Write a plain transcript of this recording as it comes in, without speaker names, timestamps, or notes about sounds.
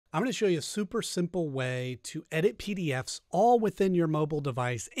I'm going to show you a super simple way to edit PDFs all within your mobile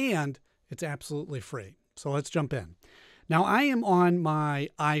device, and it's absolutely free. So let's jump in. Now I am on my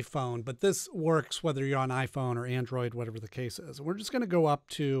iPhone, but this works whether you're on iPhone or Android, whatever the case is. And we're just going to go up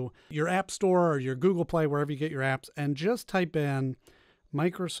to your App Store or your Google Play, wherever you get your apps, and just type in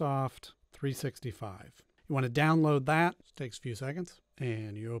Microsoft 365. You want to download that. It takes a few seconds.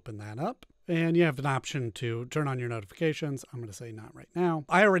 And you open that up. And you have an option to turn on your notifications. I'm going to say not right now.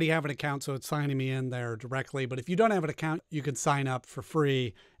 I already have an account, so it's signing me in there directly. But if you don't have an account, you can sign up for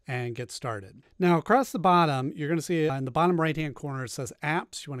free and get started. Now, across the bottom, you're going to see in the bottom right-hand corner, it says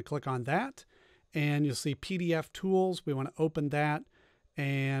Apps. You want to click on that. And you'll see PDF Tools. We want to open that.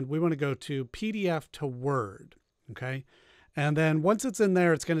 And we want to go to PDF to Word. Okay. And then once it's in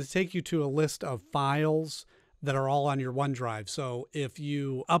there, it's going to take you to a list of files that are all on your OneDrive. So if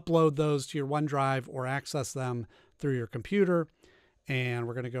you upload those to your OneDrive or access them through your computer, and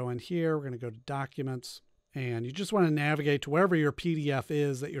we're going to go in here, we're going to go to Documents, and you just want to navigate to wherever your PDF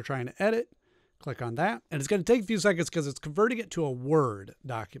is that you're trying to edit. Click on that. And it's going to take a few seconds because it's converting it to a Word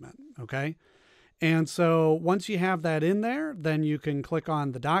document, okay? And so once you have that in there, then you can click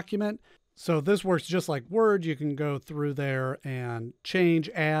on the document. So this works just like Word. You can go through there and change,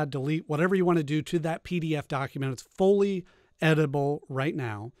 add, delete, whatever you want to do to that PDF document. It's fully editable right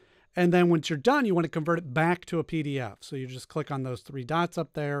now. And then once you're done, you want to convert it back to a PDF. So you just click on those three dots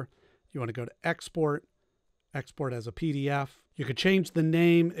up there. You want to go to Export, Export as a PDF. You could change the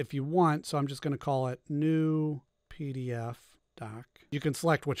name if you want. So I'm just going to call it New PDF Doc. You can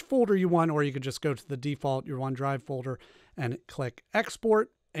select which folder you want, or you could just go to the default, your OneDrive folder, and click Export.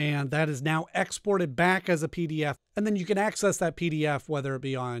 And that is now exported back as a PDF. And then you can access that PDF, whether it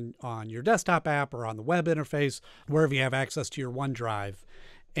be on your desktop app or on the web interface, wherever you have access to your OneDrive.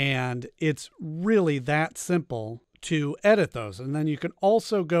 And it's really that simple to edit those. And then you can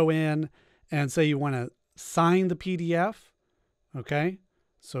also go in and say you want to sign the PDF. Okay.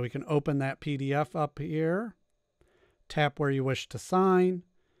 So we can open that PDF up here, tap where you wish to sign,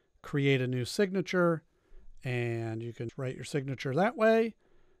 create a new signature, and you can write your signature that way.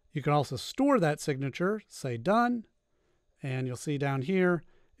 You can also store that signature, say done, and you'll see down here,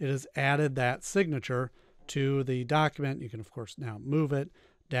 it has added that signature to the document. You can, of course, now move it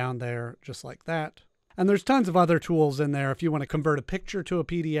down there just like that. And there's tons of other tools in there if you want to convert a picture to a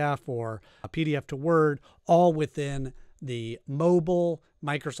PDF or a PDF to Word, all within the mobile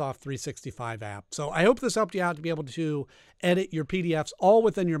Microsoft 365 app. So I hope this helped you out to be able to edit your PDFs all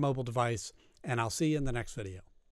within your mobile device, and I'll see you in the next video.